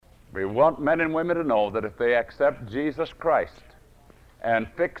We want men and women to know that if they accept Jesus Christ and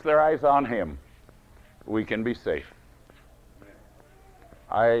fix their eyes on Him, we can be safe.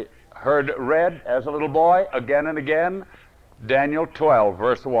 I heard read as a little boy again and again, Daniel 12,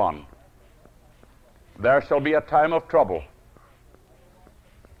 verse 1. There shall be a time of trouble,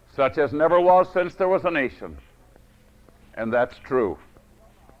 such as never was since there was a nation. And that's true.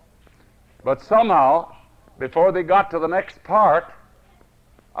 But somehow, before they got to the next part,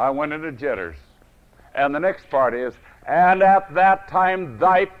 I went into jitters. And the next part is, and at that time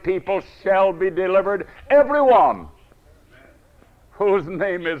thy people shall be delivered, every one whose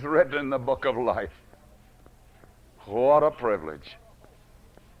name is written in the book of life. What a privilege.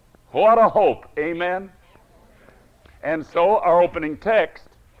 What a hope. Amen. And so our opening text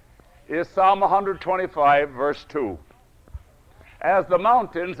is Psalm 125, verse 2. As the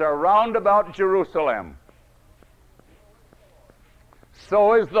mountains are round about Jerusalem,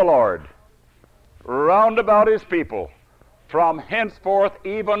 so is the Lord round about His people, from henceforth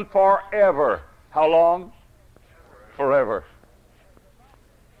even forever. How long? Forever.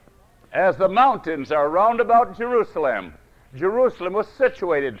 As the mountains are round about Jerusalem, Jerusalem was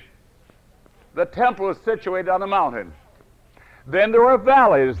situated, the temple was situated on a mountain. Then there were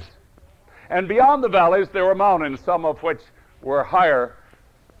valleys, and beyond the valleys there were mountains, some of which were higher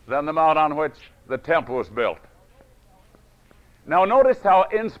than the mount on which the temple was built. Now notice how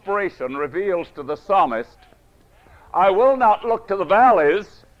inspiration reveals to the psalmist, I will not look to the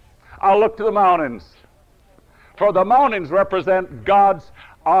valleys, I'll look to the mountains. For the mountains represent God's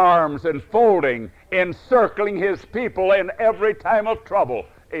arms enfolding, encircling His people in every time of trouble.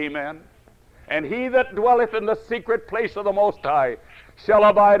 Amen. And he that dwelleth in the secret place of the Most High shall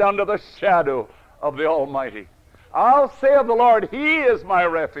abide under the shadow of the Almighty. I'll say of the Lord, He is my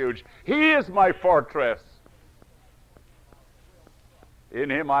refuge. He is my fortress. In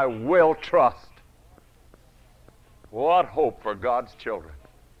Him I will trust. What hope for God's children.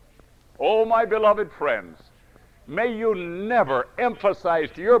 Oh, my beloved friends, may you never emphasize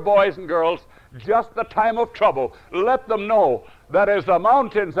to your boys and girls just the time of trouble. Let them know that as the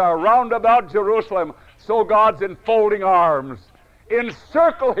mountains are round about Jerusalem, so God's enfolding arms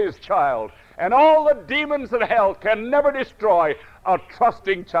encircle His child, and all the demons of hell can never destroy a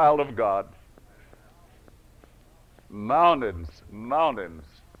trusting child of God. Mountains, mountains.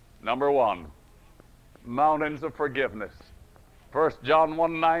 Number one, mountains of forgiveness. 1 John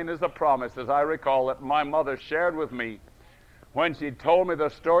 1:9 is a promise, as I recall, that my mother shared with me when she told me the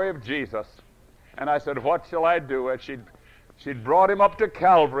story of Jesus. And I said, what shall I do? And she'd brought Him up to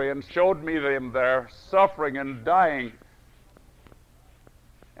Calvary and showed me Him there suffering and dying.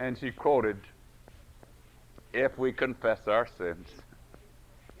 And she quoted, if we confess our sins,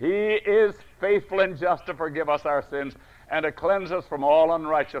 He is faithful and just to forgive us our sins and to cleanse us from all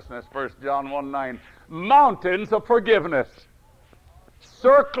unrighteousness. 1 John 1:9. Mountains of forgiveness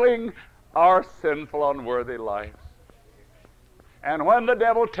circling our sinful, unworthy lives. And when the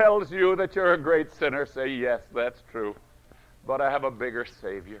devil tells you that you're a great sinner, say, yes, that's true, but I have a bigger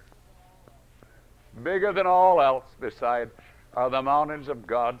Savior. Bigger than all else beside are the mountains of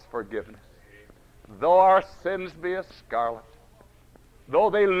God's forgiveness. Though our sins be as scarlet, though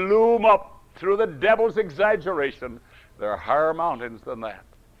they loom up through the devil's exaggeration, there are higher mountains than that.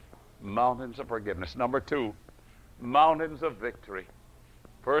 Mountains of forgiveness. Number two, mountains of victory.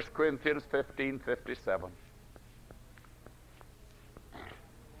 1 Corinthians 15:57.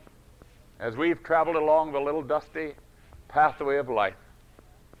 As we've traveled along the little dusty pathway of life,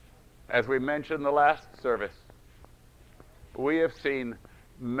 as we mentioned in the last service, we have seen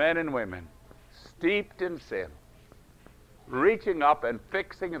men and women steeped in sin, reaching up and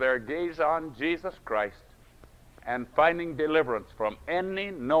fixing their gaze on Jesus Christ and finding deliverance from any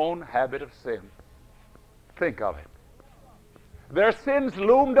known habit of sin. Think of it. Their sins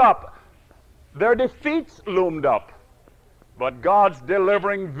loomed up. Their defeats loomed up. But God's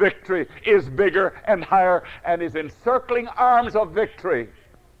delivering victory is bigger and higher, and His encircling arms of victory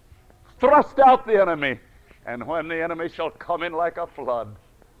thrust out the enemy. And when the enemy shall come in like a flood,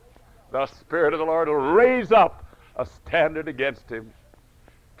 the Spirit of the Lord will raise up a standard against him.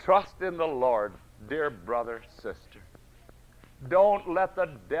 Trust in the Lord, dear brother, sister. Don't let the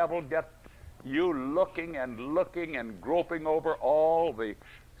devil get you looking and groping over all the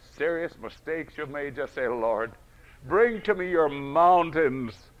serious mistakes you've made. Just say, Lord, bring to me your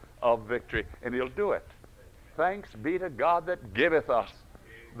mountains of victory, and He'll do it. Thanks be to God that giveth us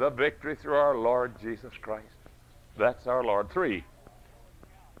the victory through our Lord Jesus Christ. That's our Lord. 3,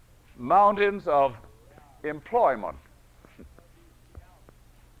 mountains of employment.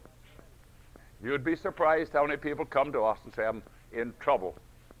 You'd be surprised how many people come to us and say, I'm in trouble.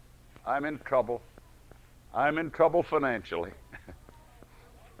 I'm in trouble. I'm in trouble financially.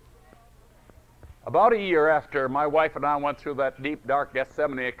 About a year after my wife and I went through that deep, dark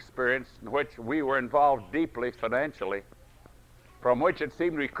Gethsemane experience in which we were involved deeply financially, from which it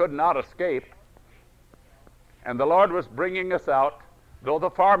seemed we could not escape, and the Lord was bringing us out, though the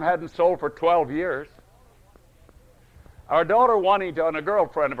farm hadn't sold for 12 years. Our daughter Juanita and a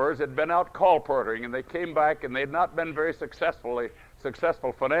girlfriend of hers had been out colportering, and they came back, and they had not been very successful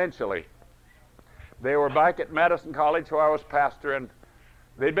financially. They were back at Madison College, where I was pastor, and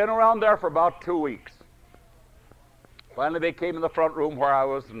they'd been around there for about 2 weeks. Finally, they came in the front room where I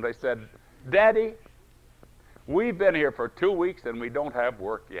was, and they said, "Daddy, we've been here for 2 weeks, and we don't have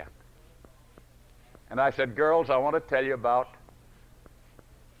work yet." And I said, "Girls, I want to tell you about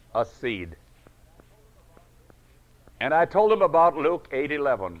a seed." And I told them about Luke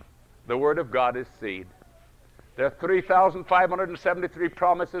 8:11. The Word of God is seed. There are 3,573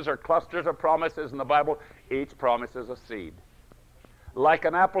 promises or clusters of promises in the Bible. Each promise is a seed. Like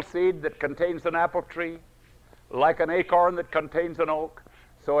an apple seed that contains an apple tree, like an acorn that contains an oak,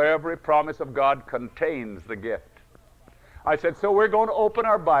 so every promise of God contains the gift. I said, so we're going to open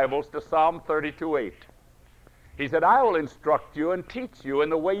our Bibles to Psalm 32:8. He said, I will instruct you and teach you in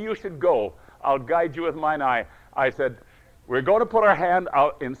the way you should go. I'll guide you with mine eye. I said, we're going to put our hand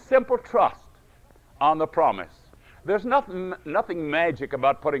out in simple trust on the promise. There's nothing magic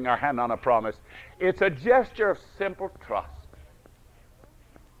about putting our hand on a promise. It's a gesture of simple trust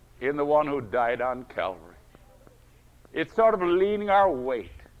in the one who died on Calvary. It's sort of leaning our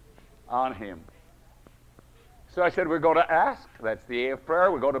weight on him. So I said, we're going to ask. That's the A of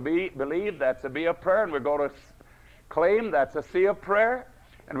prayer. We're going to believe. That's a B of prayer. And we're going to claim. That's a C of prayer.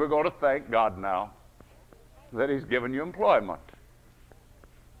 And we're going to thank God now that he's given you employment.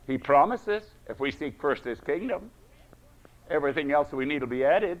 He promises, if we seek first his kingdom, everything else we need will be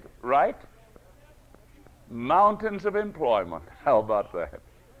added, right? Mountains of employment. How about that?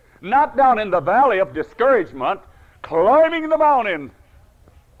 Not down in the valley of discouragement, climbing the mountain.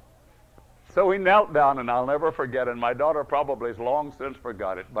 So we knelt down, and I'll never forget it. My daughter probably has long since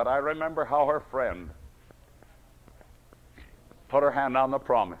forgot it, but I remember how her friend put her hand on the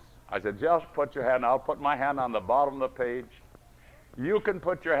promise. I said, just put your hand. I'll put my hand on the bottom of the page. You can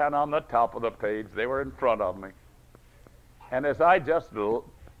put your hand on the top of the page. They were in front of me. And as I just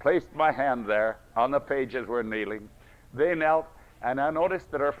placed my hand there on the page as we're kneeling, they knelt, and I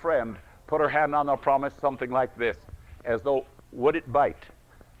noticed that her friend put her hand on the promise something like this, as though, would it bite?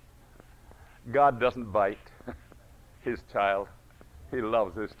 God doesn't bite his child. He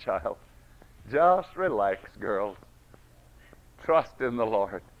loves his child. Just relax, girls. Trust in the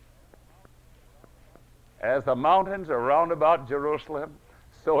Lord. As the mountains are round about Jerusalem,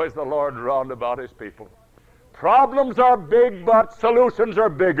 so is the Lord round about his people. Problems are big, but solutions are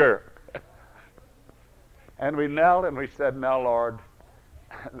bigger. And we knelt and we said, now, Lord,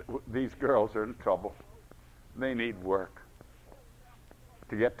 these girls are in trouble. They need work.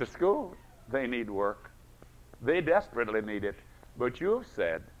 To get to school, they need work. They desperately need it. But you've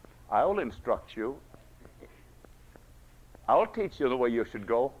said, I will instruct you. I'll teach you the way you should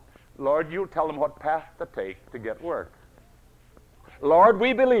go. Lord, you tell them what path to take to get work. Lord,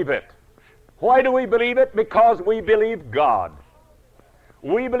 we believe it. Why do we believe it? Because we believe God.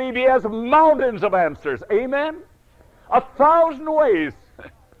 We believe he has mountains of answers. Amen? 1,000 ways.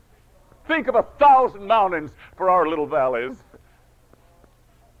 Think of 1,000 mountains for our little valleys.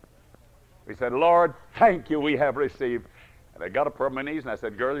 We said, Lord, thank you, we have received. And I got up on my knees and I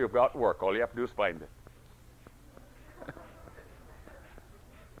said, girl, you've got work. All you have to do is find it.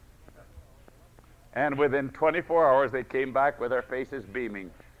 And within 24 hours, they came back with their faces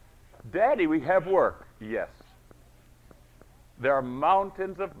beaming. Daddy, we have work. Yes. There are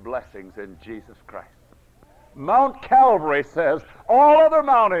mountains of blessings in Jesus Christ. Mount Calvary says all other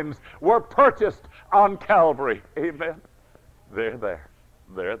mountains were purchased on Calvary. Amen. They're there.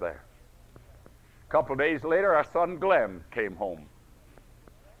 They're there. A couple of days later, our son Glenn came home.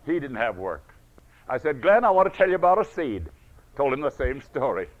 He didn't have work. I said, Glenn, I want to tell you about a seed. Told him the same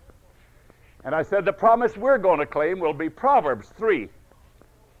story. And I said, the promise we're going to claim will be Proverbs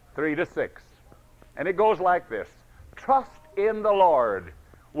 3:3-6. And it goes like this. Trust in the Lord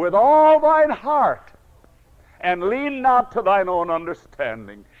with all thine heart, and lean not to thine own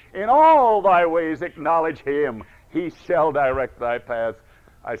understanding. In all thy ways acknowledge him. He shall direct thy paths.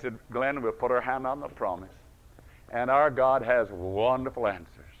 I said, Glenn, we'll put our hand on the promise. And our God has wonderful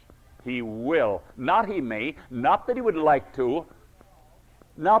answers. He will. Not he may. Not that he would like to.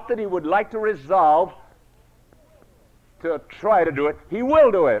 Not that he would like to resolve to try to do it. He will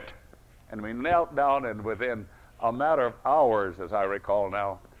do it. And we knelt down, and within a matter of hours, as I recall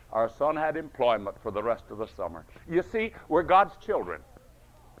now, our son had employment for the rest of the summer. You see, we're God's children.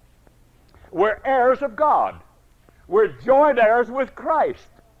 We're heirs of God. We're joint heirs with Christ.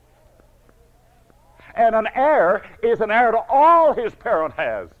 And an heir is an heir to all his parent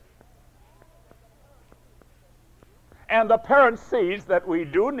has. And the parent sees that we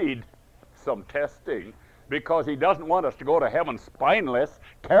do need some testing because he doesn't want us to go to heaven spineless,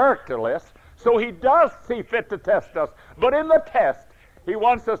 characterless. So he does see fit to test us. But in the test, he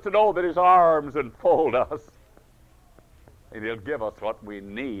wants us to know that his arms enfold us. And he'll give us what we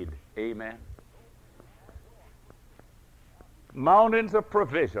need. Amen. Mountains of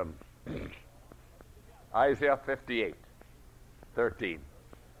provision. Isaiah 58:13.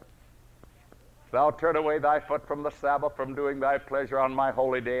 Thou turn away thy foot from the Sabbath, from doing thy pleasure on my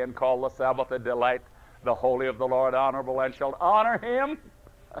holy day, and call the Sabbath a delight, the holy of the Lord honorable, and shalt honor him.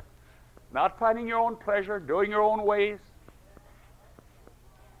 Not finding your own pleasure, doing your own ways.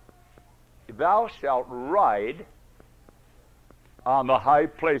 Thou shalt ride on the high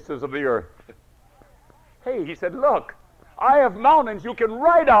places of the earth. Hey, he said, look, I have mountains. You can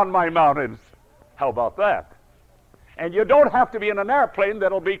ride on my mountains. How about that? And you don't have to be in an airplane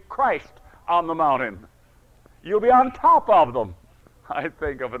that'll be Christ on the mountain. You'll be on top of them. I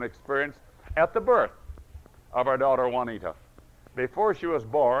think of an experience at the birth of our daughter Juanita. Before she was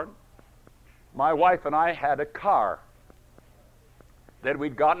born, my wife and I had a car that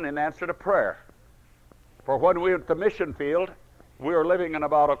we'd gotten in answer to prayer. For when we were at the mission field, we were living in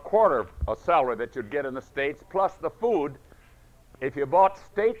about a quarter of salary that you'd get in the States, plus the food. If you bought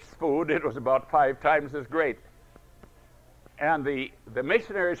States food, it was about 5 times as great. And the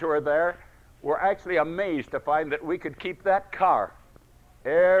missionaries who were there were actually amazed to find that we could keep that car.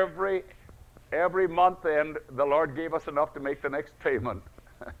 Every month end, the Lord gave us enough to make the next payment.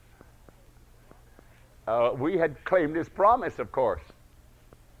 We had claimed his promise, of course.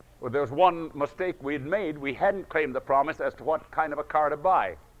 Well, there was one mistake we'd made. We hadn't claimed the promise as to what kind of a car to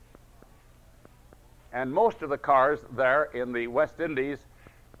buy. And most of the cars there in the West Indies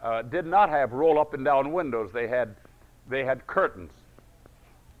did not have roll up and down windows. They had curtains.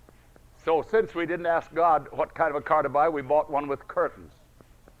 So since we didn't ask God what kind of a car to buy, we bought one with curtains.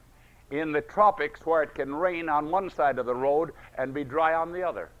 In the tropics, where it can rain on one side of the road and be dry on the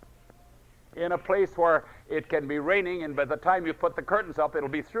other. In a place where it can be raining, and by the time you put the curtains up, it'll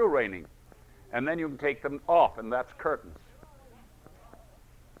be through raining. And then you can take them off, and that's curtains.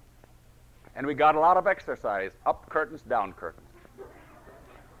 And we got a lot of exercise, up curtains, down curtains.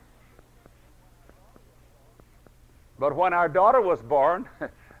 But when our daughter was born,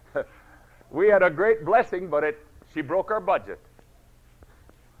 we had a great blessing, but she broke our budget.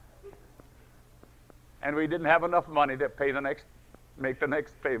 And we didn't have enough money to make the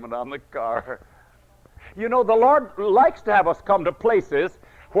next payment on the car. You know, the Lord likes to have us come to places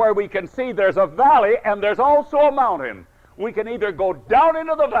where we can see there's a valley and there's also a mountain. We can either go down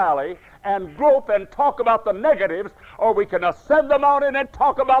into the valley and grope and talk about the negatives, or we can ascend the mountain and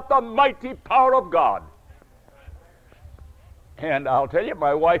talk about the mighty power of God. And I'll tell you,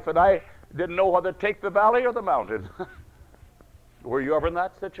 my wife and I didn't know whether to take the valley or the mountain. Were you ever in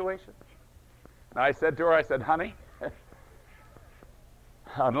that situation? And I said to her, I said, honey,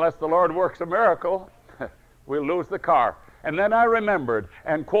 unless the Lord works a miracle, we'll lose the car. And then I remembered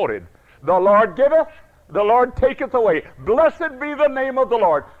and quoted, the Lord giveth, the Lord taketh away. Blessed be the name of the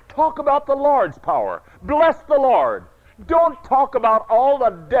Lord. Talk about the Lord's power. Bless the Lord. Don't talk about all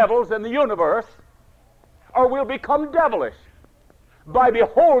the devils in the universe, or we'll become devilish. By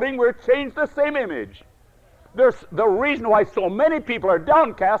beholding, we're changed the same image. The reason why so many people are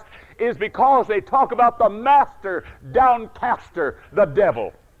downcast is because they talk about the master downcaster, the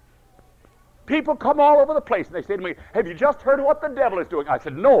devil. People come all over the place and they say to me, have you just heard what the devil is doing? I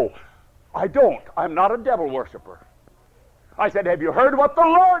said, no, I don't. I'm not a devil worshiper. I said, have you heard what the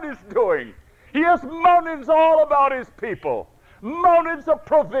Lord is doing? He has mountains all about his people. Mountains of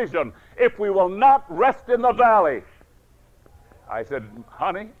provision if we will not rest in the valley. I said,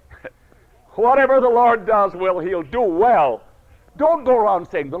 honey, whatever the Lord does, he'll do well. Don't go around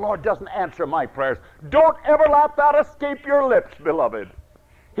saying, the Lord doesn't answer my prayers. Don't ever let that escape your lips, beloved.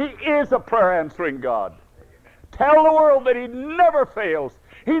 He is a prayer-answering God. Tell the world that he never fails.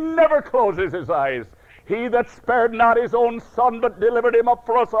 He never closes his eyes. He that spared not his own son, but delivered him up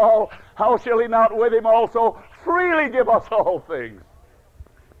for us all, how shall he not with him also freely give us all things?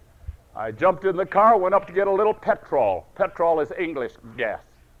 I jumped in the car, went up to get a little petrol. Petrol is English gas,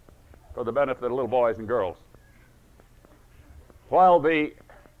 for the benefit of the little boys and girls. While the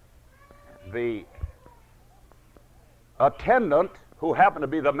attendant, who happened to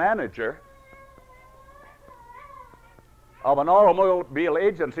be the manager, of an automobile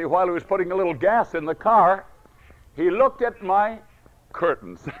agency, while he was putting a little gas in the car, he looked at my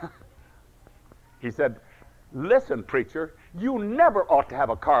curtains. He said, "Listen, preacher, you never ought to have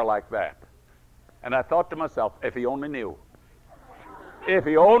a car like that." And I thought to myself, if he only knew. If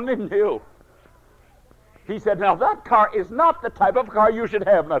he only knew. He said, "Now that car is not the type of car you should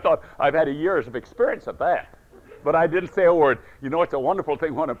have." And I thought, I've had years of experience at that. But I didn't say a word. You know, it's a wonderful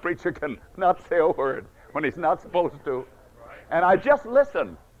thing when a preacher can not say a word when he's not supposed to. And I just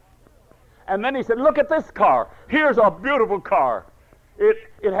listened. And then he said, "Look at this car. Here's a beautiful car.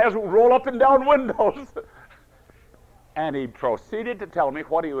 It has roll up and down windows." And he proceeded to tell me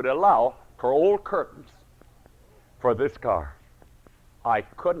what he would allow for old curtains for this car. I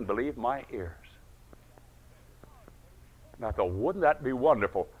couldn't believe my ears. And I thought, wouldn't that be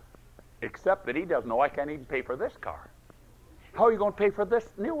wonderful? Except that he doesn't know I can't even pay for this car. How are you going to pay for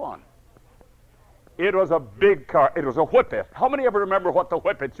this new one? It was a big car. It was a whippet. How many ever remember what the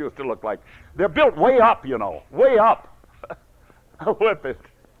whippets used to look like? They're built way up, you know, way up. A whippet.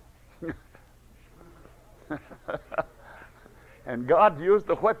 And God used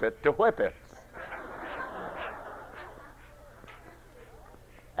the whippet to whip it.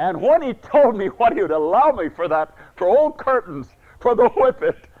 And when he told me what he would allow me for that, for old curtains, for the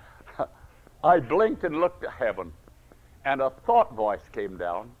whippet, I blinked and looked to heaven. And a thought voice came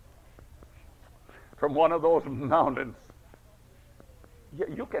down from one of those mountains.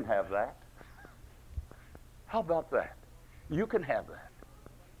 You can have that. How about that? You can have that.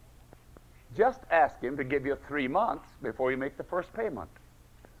 Just ask him to give you 3 months before you make the first payment.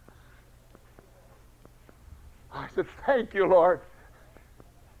 I said, "Thank you, Lord."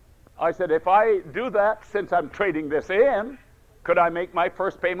 I said, "If I do that, since I'm trading this in, could I make my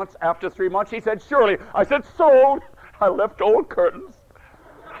first payments after 3 months?" He said, "Surely." I said, "Sold." I left old curtains.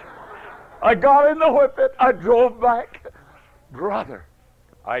 I got in the whippet. I drove back. Brother,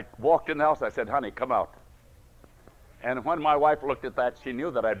 I walked in the house. I said, "Honey, come out." And when my wife looked at that, she knew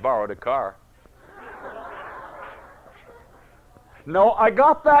that I'd borrowed a car. No, I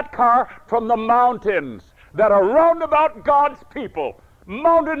got that car from the mountains that are round about God's people.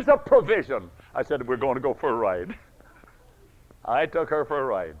 Mountains of provision. I said, "We're going to go for a ride." I took her for a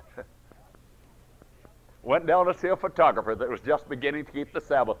ride. Went down to see a photographer that was just beginning to keep the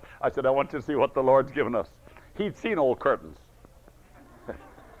Sabbath. I said, "I want you to see what the Lord's given us." He'd seen old curtains.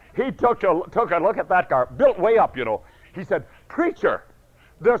 He took a look at that car, built way up, you know. He said, "Preacher,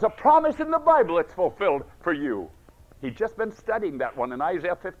 there's a promise in the Bible that's fulfilled for you." He'd just been studying that one in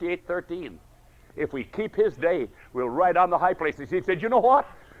Isaiah 58:13. If we keep his day, we'll ride on the high places. He said, "You know what?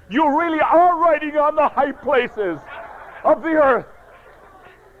 You really are riding on the high places of the earth."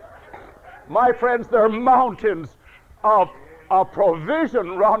 My friends, there are mountains of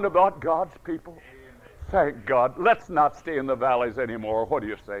provision round about God's people. Thank God. Let's not stay in the valleys anymore. What do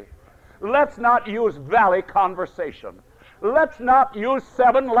you say? Let's not use valley conversation. Let's not use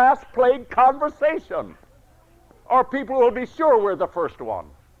 7 last plague conversation, or people will be sure we're the first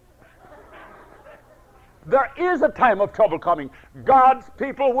one. There is a time of trouble coming. God's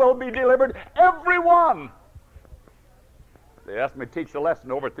people will be delivered, every one. They asked me to teach the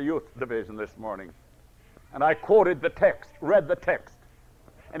lesson over at the youth division this morning. And I quoted the text, read the text.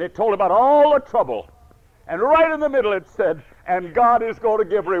 And it told about all the trouble. And right in the middle it said, "And God is going to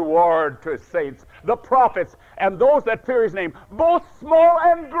give reward to his saints, the prophets, and those that fear his name, both small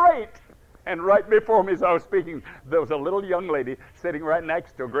and great." And right before me as I was speaking, there was a little young lady sitting right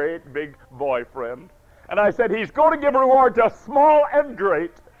next to a great big boyfriend. And I said, "He's going to give reward to small and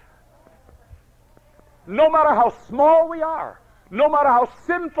great." No matter how small we are, no matter how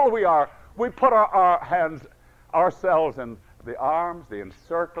sinful we are, we put our hands, ourselves in the arms, the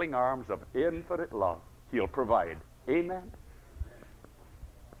encircling arms of infinite love. He'll provide. Amen?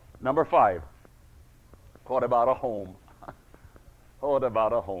 Number 5. What about a home? What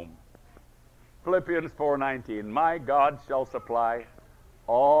about a home? Philippians 4:19. "My God shall supply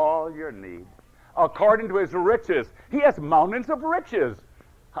all your need according to his riches." He has mountains of riches.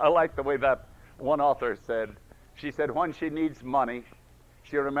 I like the way that one author said. She said when she needs money,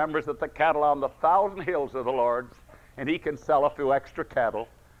 she remembers that the cattle on the 1,000 hills are the Lord's, and he can sell a few extra cattle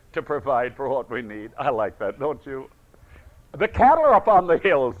to provide for what we need. I like that, don't you? The cattle are up on the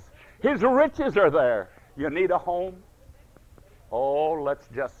hills. His riches are there. You need a home? Oh, let's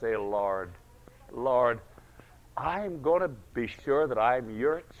just say, "Lord, Lord, I'm going to be sure that I'm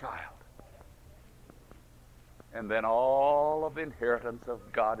your child. And then all of the inheritance of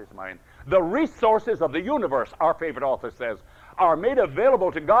God is mine." The resources of the universe, our favorite author says, are made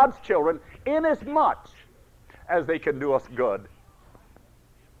available to God's children inasmuch as they can do us good.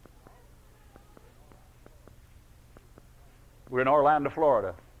 We're in Orlando,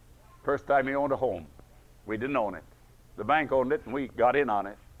 Florida. First time he owned a home. We didn't own it. The bank owned it, and we got in on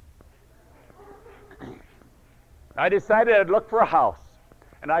it. I decided I'd look for a house.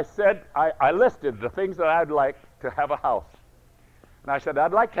 And I said, I listed the things that I'd like to have a house. And I said,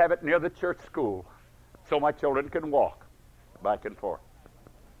 I'd like to have it near the church school so my children can walk back and forth.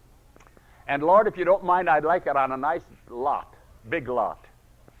 And Lord, if you don't mind, I'd like it on a nice lot, big lot,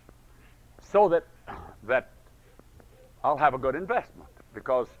 so that I'll have a good investment,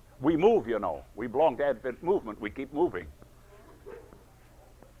 because we move, you know. We belong to Advent Movement. We keep moving.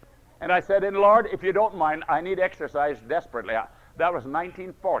 And I said, and Lord, if you don't mind, I need exercise desperately. That was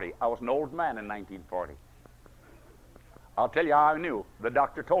 1940. I was an old man in 1940. I'll tell you how I knew. The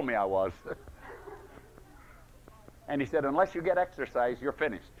doctor told me I was. And he said, unless you get exercise, you're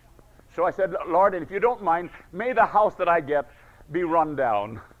finished. So I said, Lord, and if you don't mind, may the house that I get be run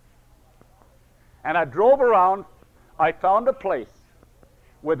down. And I drove around. I found a place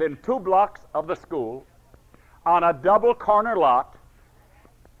within 2 blocks of the school on a double corner lot,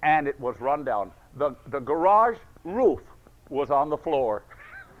 and it was run down. The garage roof was on the floor.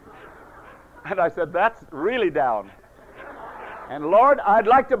 And I said, that's really down. And Lord, I'd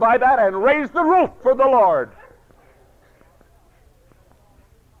like to buy that and raise the roof for the Lord.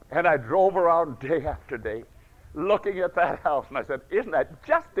 And I drove around day after day looking at that house, and I said, isn't that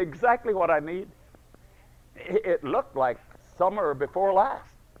just exactly what I need? It looked like summer before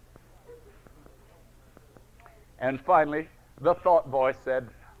last. And finally, the thought voice said,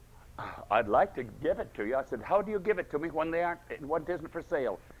 I'd like to give it to you. I said, how do you give it to me when it isn't for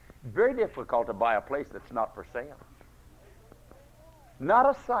sale? Very difficult to buy a place that's not for sale. Not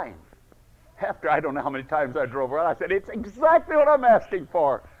a sign. After I don't know how many times I drove around, I said, it's exactly what I'm asking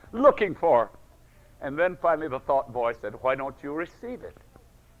for, looking for. And then finally the thought voice said, why don't you receive it?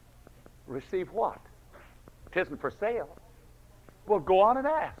 Receive what? It isn't for sale. Well, go on and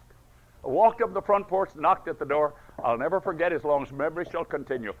ask. I walked up the front porch, knocked at the door. I'll never forget as long as memory shall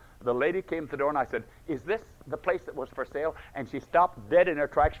continue. The lady came to the door, and I said, is this the place that was for sale? And she stopped dead in her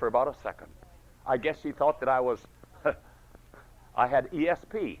tracks for about a second. I guess she thought that I had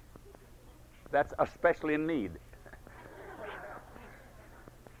ESP. That's especially in need.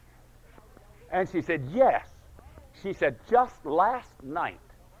 And she said, yes. She said, just last night,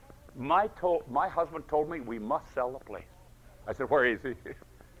 my husband told me we must sell the place. I said, where is he?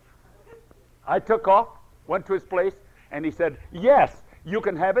 I took off, went to his place, and he said, yes, you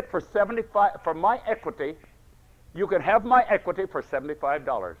can have it for $75, for my equity. You can have my equity for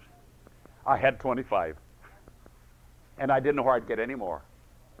 $75. I had 25. And I didn't know where I'd get any more.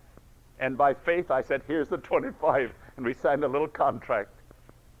 And by faith, I said, here's the 25. And we signed a little contract.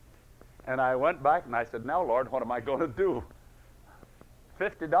 And I went back and I said, now, Lord, what am I going to do?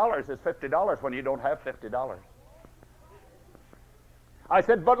 $50 is $50 when you don't have $50. I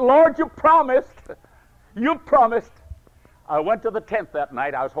said, but Lord, you promised. You promised. I went to the tent that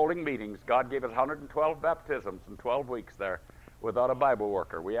night. I was holding meetings. God gave us 112 baptisms in 12 weeks there without a Bible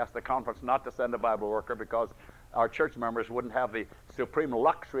worker. We asked the conference not to send a Bible worker because our church members wouldn't have the supreme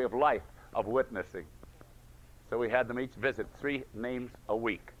luxury of life of witnessing. So we had them each visit 3 names a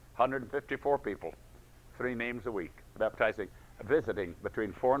week. 154 people, 3 names a week, baptizing, visiting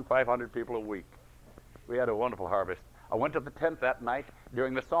between 400 and 500 people a week. We had a wonderful harvest. I went to the tent that night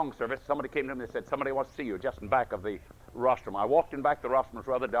during the song service. Somebody came to me and said, somebody wants to see you just in back of the rostrum. I walked in back. The rostrum was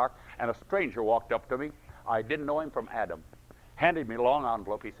rather dark, and a stranger walked up to me. I didn't know him from Adam. Handed me a long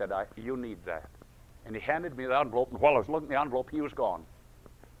envelope. He said, you need that. And he handed me the envelope, and while I was looking at the envelope, he was gone.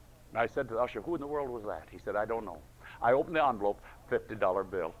 And I said to the usher, who in the world was that? He said, I don't know. I opened the envelope,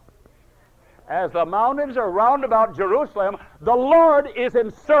 $50 bill. As the mountains are round about Jerusalem, the Lord is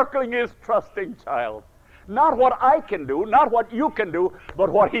encircling his trusting child. Not what I can do, not what you can do,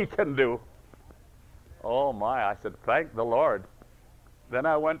 but what he can do. Oh my, I said, thank the Lord. Then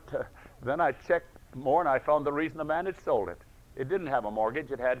I checked more, and I found the reason the man had sold it. It didn't have a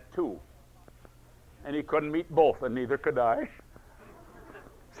mortgage, it had 2. And he couldn't meet both, and neither could I.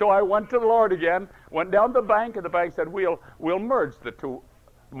 So I went to the Lord again, went down to the bank, and the bank said, we'll merge the 2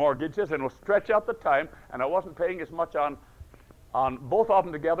 mortgages, and we'll stretch out the time, and I wasn't paying as much on both of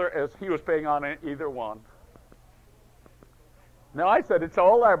them together as he was paying on either one. Now I said, it's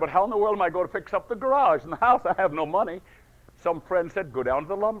all there, but how in the world am I going to fix up the garage and the house? I have no money. Some friend said, go down to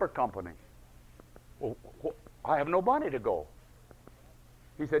the lumber company. Well, I have no money to go.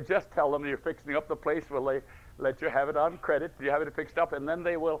 He said, just tell them you're fixing up the place. Will they let you have it on credit? You have it fixed up, and then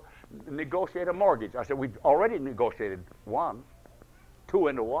they will negotiate a mortgage. I said, we've already negotiated 1, 2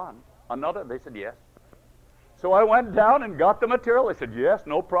 into 1. Another? They said, yes. So I went down and got the material. They said, yes,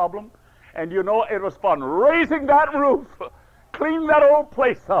 no problem. And you know, it was fun raising that roof. cleaned that old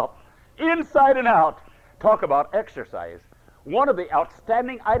place up, inside and out. Talk about exercise. One of the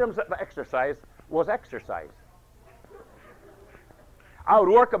outstanding items of exercise was exercise. I would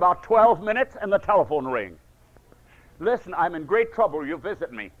work about 12 minutes and the telephone ring. Listen, I'm in great trouble. You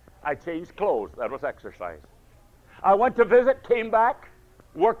visit me. I changed clothes. That was exercise. I went to visit, came back,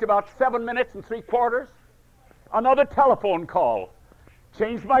 worked about 7 minutes and 3/4. Another telephone call.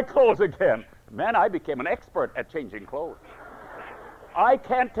 Changed my clothes again. Man, I became an expert at changing clothes. I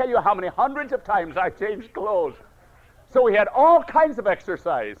can't tell you how many hundreds of times I changed clothes. So we had all kinds of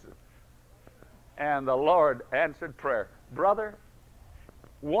exercise. And the Lord answered prayer. Brother,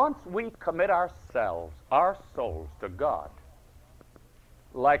 once we commit ourselves, our souls to God,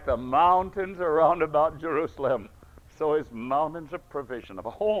 like the mountains around about Jerusalem, so his mountains of provision, of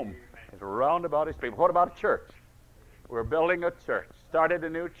a home, is round about his people. What about a church? We're building a church, started a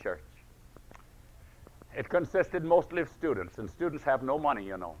new church. It consisted mostly of students, and students have no money,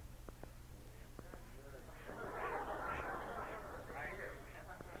 you know.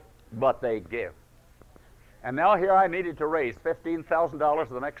 But they give. And now here I needed to raise $15,000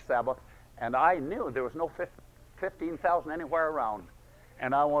 the next Sabbath, and I knew there was no $15,000 anywhere around.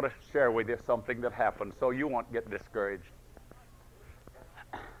 And I want to share with you something that happened so you won't get discouraged.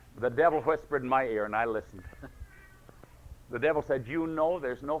 The devil whispered in my ear, and I listened. The devil said, you know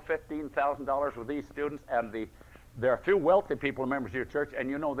there's no $15,000 with these students, and there are a few wealthy people, members of your church, and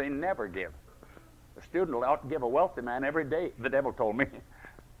you know they never give. A student will outgive a wealthy man every day, the devil told me.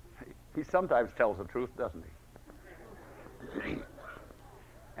 He sometimes tells the truth, doesn't he?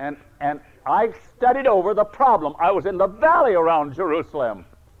 And I studied over the problem. I was in the valley around Jerusalem.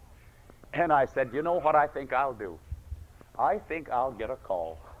 And I said, you know what I think I'll do? I think I'll get a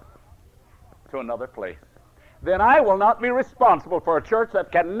call to another place. Then I will not be responsible for a church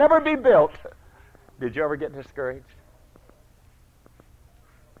that can never be built. Did you ever get discouraged?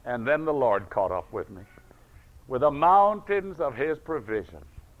 And then the Lord caught up with me with the mountains of his provision,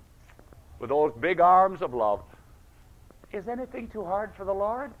 with those big arms of love. Is anything too hard for the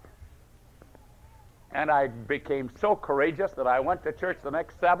Lord? And I became so courageous that I went to church the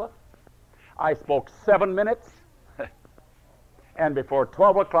next Sabbath. I spoke 7 minutes, and before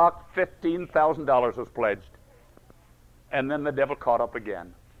 12 o'clock, $15,000 was pledged. And then the devil caught up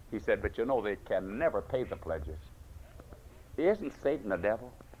again. He said, but you know they can never pay the pledges. Isn't Satan a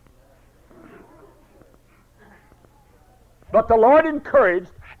devil? But the Lord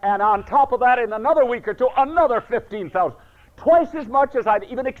encouraged, and on top of that, in another week or two, another $15,000. Twice as much as I'd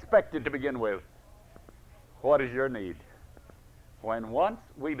even expected to begin with. What is your need? When once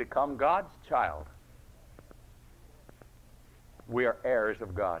we become God's child, we are heirs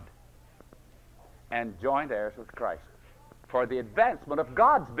of God and joint heirs with Christ for the advancement of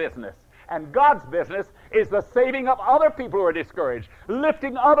God's business. And God's business is the saving of other people who are discouraged,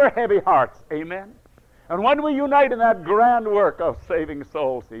 lifting other heavy hearts. Amen? And when we unite in that grand work of saving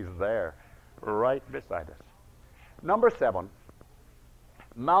souls, he's there, right beside us. Number 7,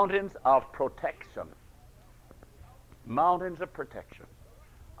 mountains of protection. Mountains of protection.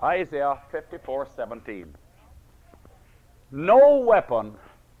 Isaiah 54:17. No weapon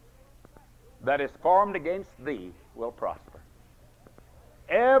that is formed against thee will prosper.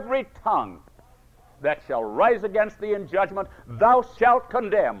 Every tongue that shall rise against thee in judgment, thou shalt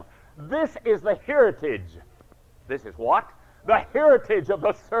condemn. This is the heritage. This is what? The heritage of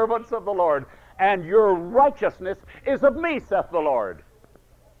the servants of the Lord. And your righteousness is of me, saith the Lord.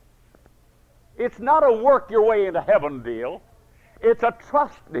 It's not a work your way into heaven deal. It's a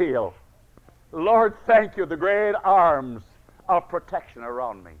trust deal. Lord, thank you, the great arms of protection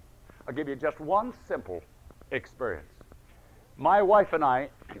around me. I'll give you just one simple experience. My wife and I,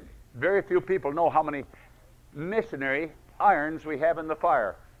 very few people know how many missionary irons we have in the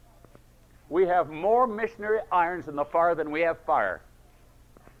fire. We have more missionary irons in the fire than we have fire.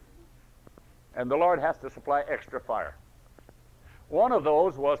 And the Lord has to supply extra fire. One of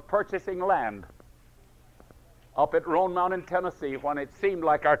those was purchasing land up at Roan Mountain, Tennessee, when it seemed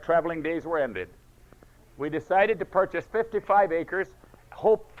like our traveling days were ended. We decided to purchase 55 acres,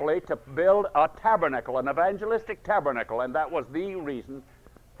 hopefully to build a tabernacle, an evangelistic tabernacle, and that was the reason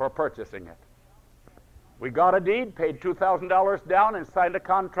for purchasing it. We got a deed, paid $2,000 down, and signed a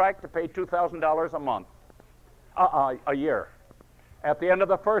contract to pay $2,000 a month, a year. At the end of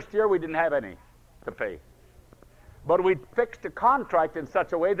the first year, we didn't have any to pay. But we fixed a contract in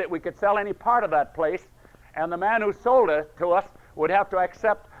such a way that we could sell any part of that place, and the man who sold it to us would have to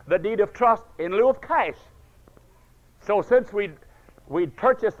accept the deed of trust in lieu of cash. So since we'd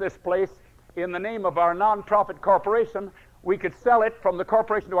purchased this place in the name of our nonprofit corporation, we could sell it from the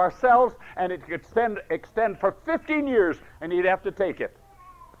corporation to ourselves, and it could extend for 15 years, and he'd have to take it.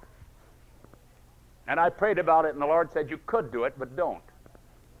 And I prayed about it, and the Lord said, you could do it, but don't.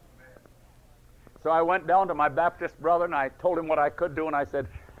 So I went down to my Baptist brother, and I told him what I could do, and I said,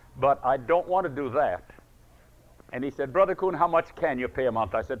 but I don't want to do that. And he said, Brother Coon, how much can you pay a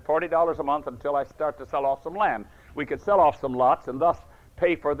month? I said, $40 a month until I start to sell off some land. We could sell off some lots and thus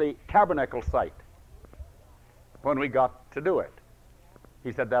pay for the tabernacle site when we got to do it.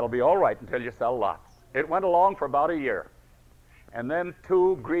 He said, that'll be all right until you sell lots. It went along for about a year. And then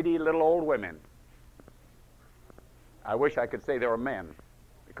two greedy little old women. I wish I could say they were men,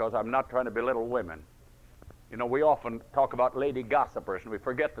 because I'm not trying to belittle women. You know, we often talk about lady gossipers, and we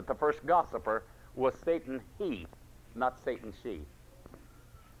forget that the first gossiper was Satan he, not Satan she.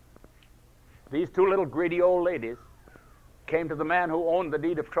 These two little greedy old ladies came to the man who owned the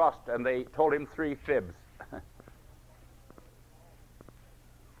deed of trust, and they told him 3 fibs.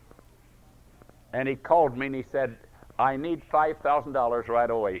 And he called me and he said, I need $5,000 right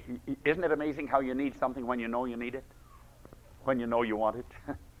away. Isn't it amazing how you need something when you know you need it? When you know you want it?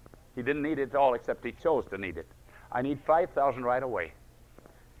 He didn't need it at all, except he chose to need it. I need $5,000 right away.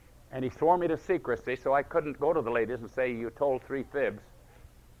 And he swore me to secrecy, so I couldn't go to the ladies and say, you told 3 fibs.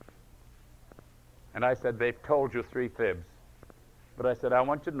 And I said, they've told you 3 fibs. But I said, I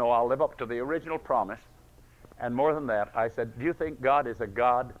want you to know I'll live up to the original promise. And more than that, I said, do you think God is a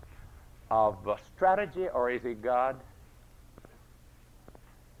God of strategy, or is he God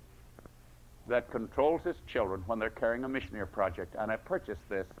that controls his children when they're carrying a missionary project? And I purchased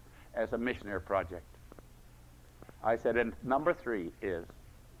this as a missionary project. I said, and number 3 is,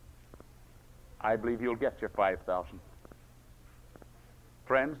 I believe you'll get your 5,000.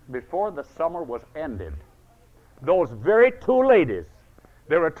 Friends, before the summer was ended, those very 2 ladies,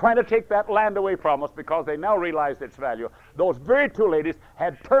 they were trying to take that land away from us because they now realized its value. Those very 2 ladies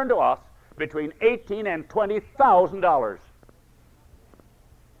had turned to us between $18,000 and $20,000.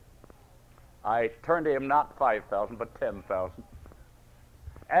 I turned to him not 5,000, but 10,000.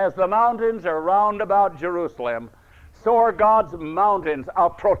 As the mountains are round about Jerusalem, so are God's mountains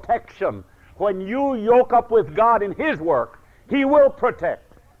of protection. When you yoke up with God in his work, he will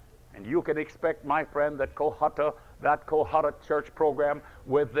protect. And you can expect, my friend, that Kohata church program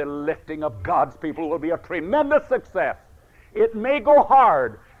with the lifting of God's people will be a tremendous success. It may go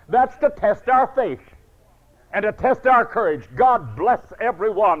hard. That's to test our faith and to test our courage. God bless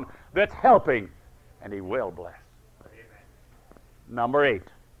everyone that's helping, and he will bless. Amen. Number 8,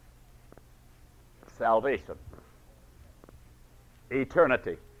 salvation,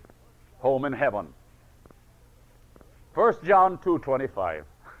 eternity, home in heaven. 1 John 2:25.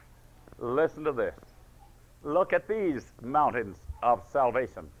 Listen to this. Look at these mountains of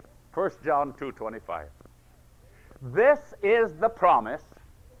salvation. 1 John 2:25. This is the promise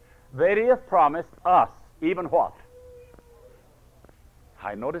that he hath promised us, even what?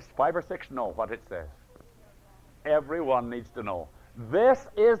 I noticed 5 or 6 know what it says. Everyone needs to know. This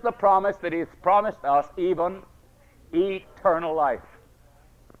is the promise that he hath promised us, even eternal life.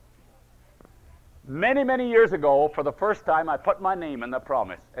 Many, many years ago, for the first time, I put my name in the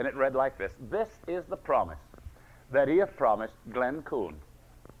promise, and it read like this. This is the promise that he hath promised Glenn Coon,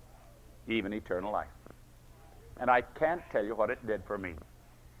 even eternal life. And I can't tell you what it did for me.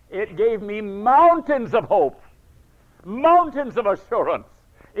 It gave me mountains of hope, mountains of assurance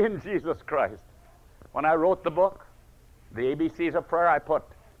in Jesus Christ. When I wrote the book, the ABCs of Prayer, I put,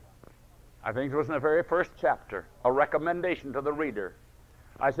 I think it was in the very first chapter, a recommendation to the reader.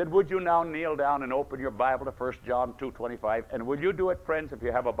 I said, would you now kneel down and open your Bible to 1 John 2:25? And will you do it, friends, if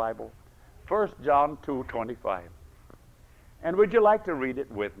you have a Bible? 1 John 2:25. And would you like to read it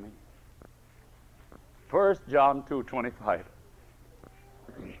with me? 1 John 2:25.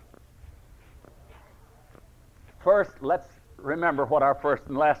 First, let's remember what our first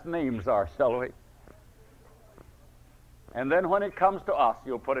and last names are, shall we? And then when it comes to us,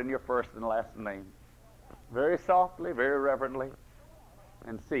 you'll put in your first and last name. Very softly, very reverently,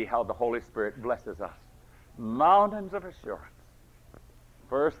 and see how the Holy Spirit blesses us. Mountains of assurance.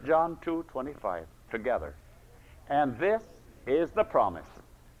 1 John 2:25, together. And this is the promise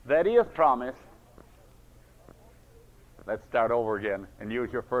that he hath promised. Let's start over again and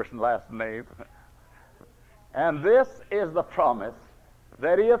use your first and last name. And this is the promise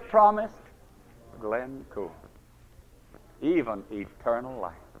that he hath promised Glenn Coon, even eternal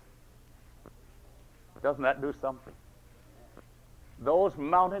life. Doesn't that do something? Those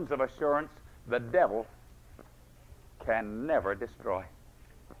mountains of assurance, the devil can never destroy.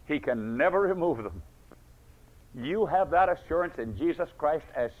 He can never remove them. You have that assurance in Jesus Christ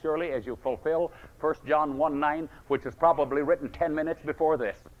as surely as you fulfill 1 John 1:9, which is probably written 10 minutes before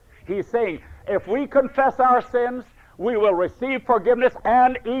this. He's saying, if we confess our sins, we will receive forgiveness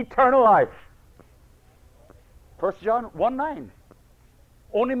and eternal life. 1 John 1:9.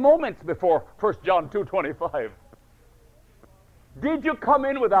 Only moments before 1 John 2:25. Did you come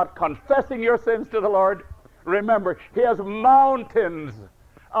in without confessing your sins to the Lord? Remember, He has mountains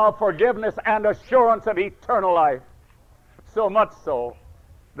of forgiveness and assurance of eternal life. So much so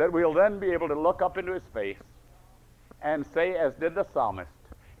that we'll then be able to look up into His face and say, as did the psalmist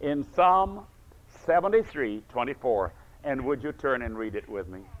in Psalm 73:24. And would you turn and read it with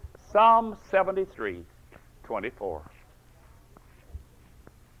me? Psalm 73:24.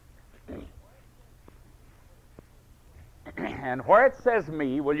 And where it says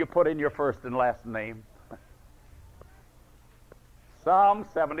me, will you put in your first and last name? Psalm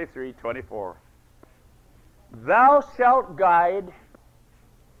 73:24. Thou shalt guide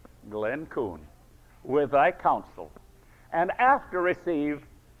Glenn Coon with thy counsel, and after receive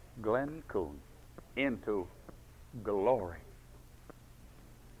Glenn Coon into glory.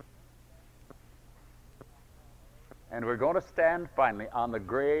 And we're going to stand finally on the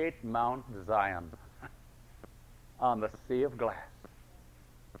great Mount Zion, on the sea of glass.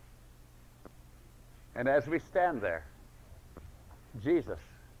 And as we stand there, Jesus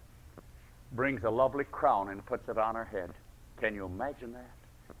brings a lovely crown and puts it on our head. Can you imagine that?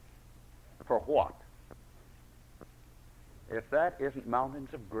 For what? If that isn't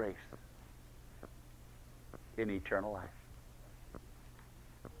mountains of grace in eternal life.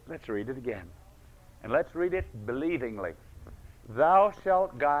 Let's read it again. And let's read it believingly. Thou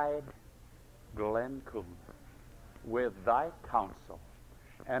shalt guide Glenn Coon with thy counsel,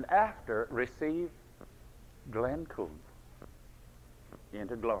 and after receive Glenn Coon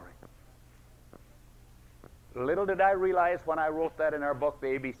into glory. Little did I realize when I wrote that in our book, The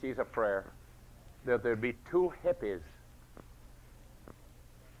ABCs of Prayer, that there'd be two hippies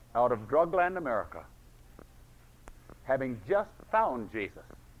out of drugland America having just found Jesus,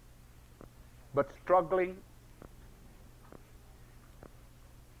 but struggling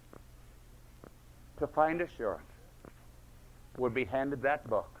to find assurance, would be handed that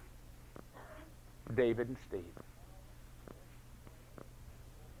book, David and Steve.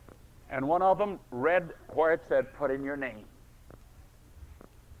 And one of them read where it said, put in your name.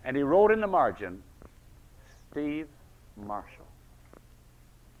 And he wrote in the margin, Steve Marshall.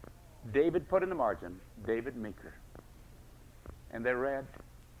 David put in the margin, David Meeker. And they read,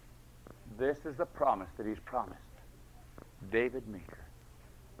 this is the promise that he's promised, David Meeker,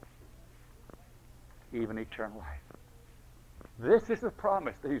 even eternal life. This is the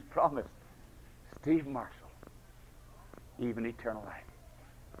promise that he's promised, Steve Marshall, even eternal life.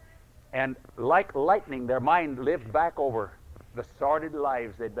 And like lightning, their mind lived back over the sordid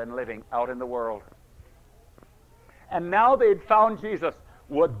lives they'd been living out in the world. And now they'd found Jesus.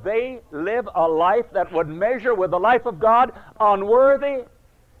 Would they live a life that would measure with the life of God, unworthy,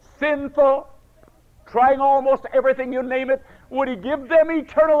 sinful, trying almost everything, you name it? Would He give them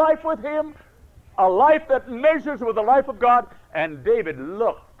eternal life with Him? A life that measures with the life of God? And David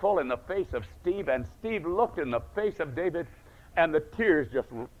looked full in the face of Steve, and Steve looked in the face of David, and the tears just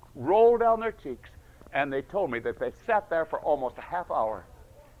rolled down their cheeks. And they told me that they sat there for almost a half hour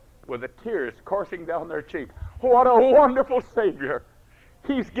with the tears coursing down their cheeks. What a wonderful Savior.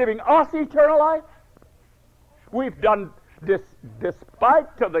 He's giving us eternal life. We've done this,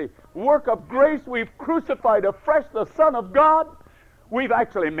 despite to the work of grace, we've crucified afresh the Son of God. We've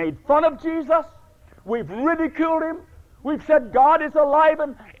actually made fun of Jesus. We've ridiculed Him. We've said God is alive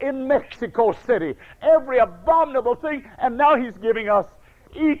in Mexico City. Every abominable thing. And now He's giving us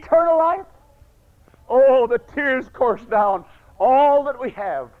eternal life. Oh, the tears course down. All that we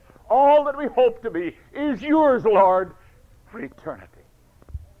have, all that we hope to be, is yours, Lord, for eternity.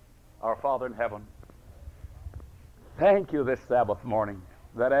 Our Father in heaven, thank you this Sabbath morning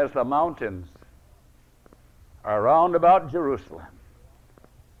that as the mountains are round about Jerusalem,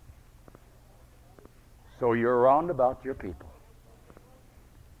 so you're round about your people.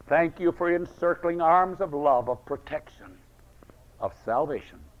 Thank you for encircling arms of love, of protection, of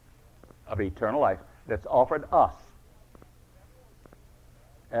salvation, of eternal life that's offered us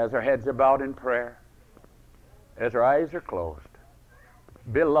as our heads are bowed in prayer, as our eyes are closed.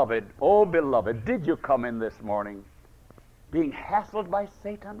 Beloved, oh beloved, did you come in this morning being hassled by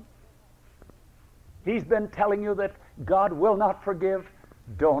Satan? He's been telling you that God will not forgive.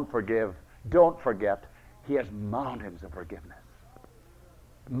 Don't forgive. Don't forget. He has mountains of forgiveness,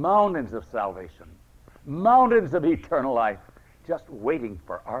 mountains of salvation, mountains of eternal life, just waiting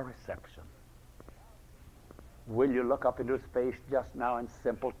for our reception. will you look up into his face just now in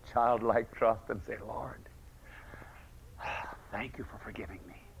simple childlike trust and say, Lord, thank you for forgiving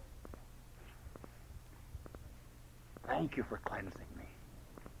me. Thank you for cleansing me.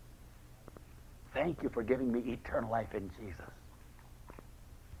 Thank you for giving me eternal life in Jesus.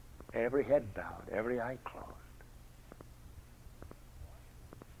 Every head bowed, every eye closed.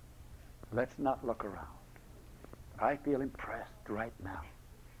 Let's not look around. I feel impressed right now.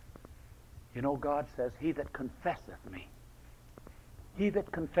 You know, God says, he that confesseth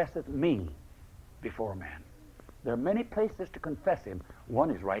me before man. There are many places to confess him.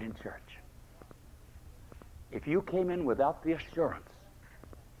 One is right in church. If you came in without the assurance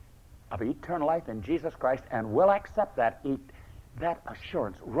of eternal life in Jesus Christ and will accept that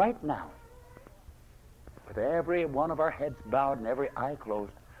assurance right now, with every one of our heads bowed and every eye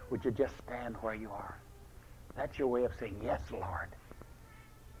closed, would you just stand where you are? That's your way of saying, yes, Lord.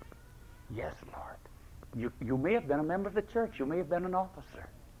 Yes, Lord. You may have been a member of the church. You may have been an officer.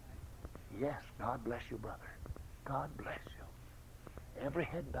 Yes, God bless you, brother. God bless you. Every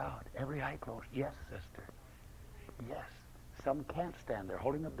head bowed, every eye closed. Yes, sister. Yes. Some can't stand. They're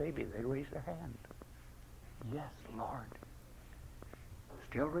holding a baby. They raise their hand. Yes, Lord.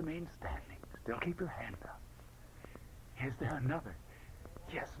 Still remain standing. Still keep your hand up. Is there another?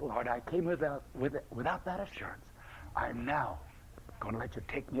 Yes, Lord, I came without that assurance. I'm now going to let you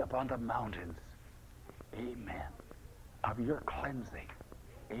take me up on the mountains. Amen. Of your cleansing.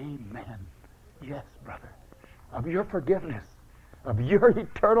 Amen. Yes, brother. Of your forgiveness. Of your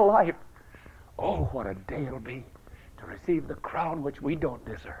eternal life. Oh, what a day it'll be to receive the crown which we don't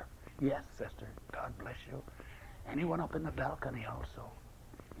deserve. Yes, sister. God bless you. Anyone up in the balcony also.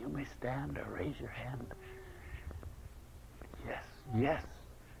 You may stand or raise your hand. Yes, yes,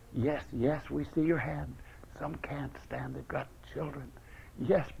 yes, yes, we see your hand. Some can't stand. They've got children.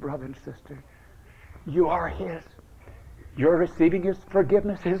 Yes, brother and sister. You are his. You're receiving his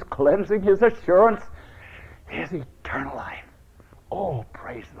forgiveness, his cleansing, his assurance, his eternal life. Oh,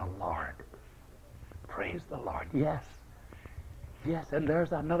 praise the Lord. Praise the Lord. Yes. Yes, and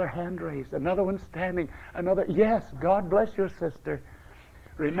there's another hand raised, another one standing, another. Yes, God bless you, sister.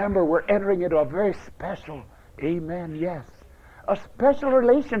 Remember, we're entering into a very special, amen, yes, a special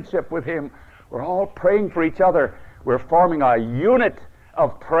relationship with him. We're all praying for each other. We're forming a unit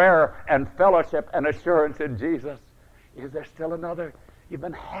of prayer and fellowship and assurance in Jesus. Is there still another? You've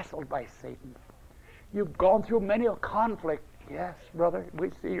been hassled by Satan. You've gone through many a conflict. Yes, brother,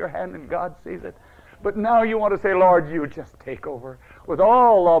 we see your hand and God sees it. But now you want to say, Lord, you just take over with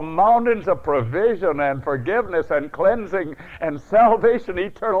all the mountains of provision and forgiveness and cleansing and salvation,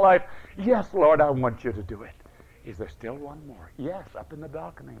 eternal life. Yes, Lord, I want you to do it. Is there still one more? Yes, up in the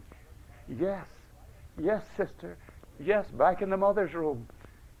balcony. Yes. Yes, sister. Yes, back in the mother's room.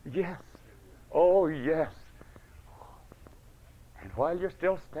 Yes. Oh, yes. And while you're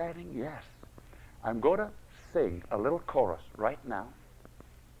still standing, yes, I'm going to sing a little chorus right now.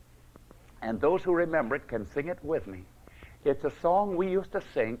 And those who remember it can sing it with me. It's a song we used to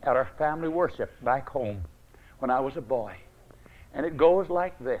sing at our family worship back home when I was a boy. And it goes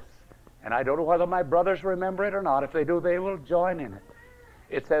like this. And I don't know whether my brothers remember it or not. If they do, they will join in it.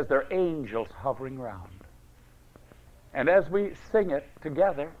 It says, there are angels hovering round. And as we sing it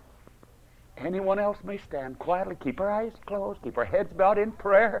together, anyone else may stand quietly, keep our eyes closed, keep our heads bowed in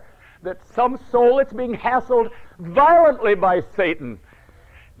prayer, that some soul that's being hassled violently by Satan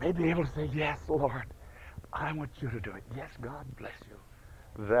may be able to say, yes, Lord, I want you to do it. Yes, God bless you.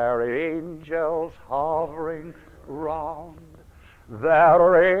 There are angels hovering round. There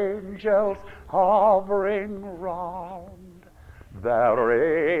are angels hovering round. There are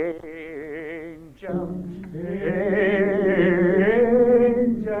angels,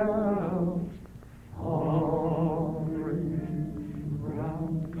 angels hovering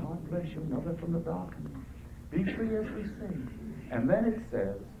round. God bless you. Another from the balcony. Be free as we sing. And then it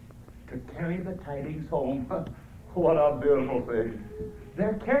says, to carry the tidings home. What a beautiful thing.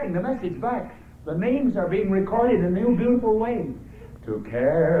 They're carrying the message back. The names are being recorded in a new, beautiful way. To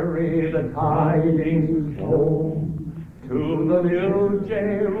carry the tidings home to the new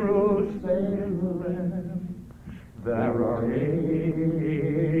Jerusalem. There are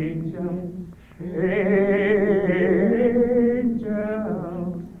angels, angels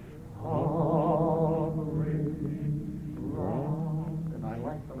hovering round. And I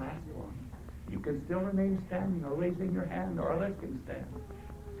like the last one. You can still remain standing or raising your hand, or others can stand.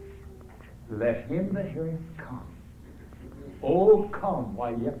 Let him that heareth come. Oh, come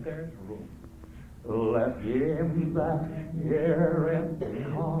while yet there is room. Let him that heareth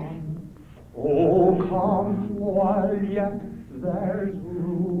come. Oh, come while yet there's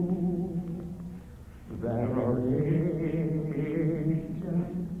room. There are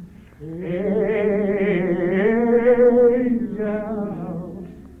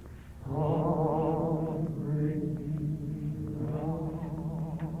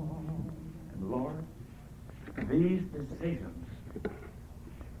these decisions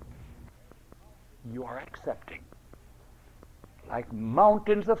you are accepting, like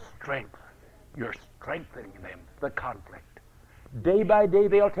mountains of strength, you're strengthening them, the conflict. Day by day,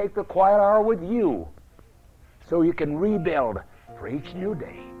 they'll take the quiet hour with you so you can rebuild for each new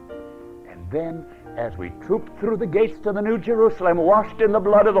day. And then, as we troop through the gates to the New Jerusalem, washed in the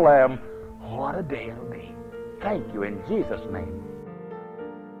blood of the Lamb, what a day it'll be. Thank you in Jesus' name.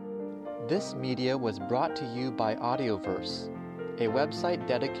 This media was brought to you by Audioverse, a website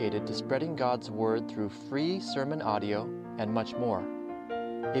dedicated to spreading God's Word through free sermon audio and much more.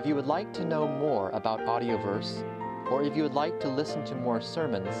 If you would like to know more about Audioverse, or if you would like to listen to more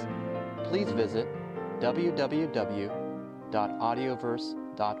sermons, please visit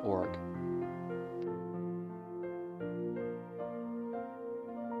www.audioverse.org.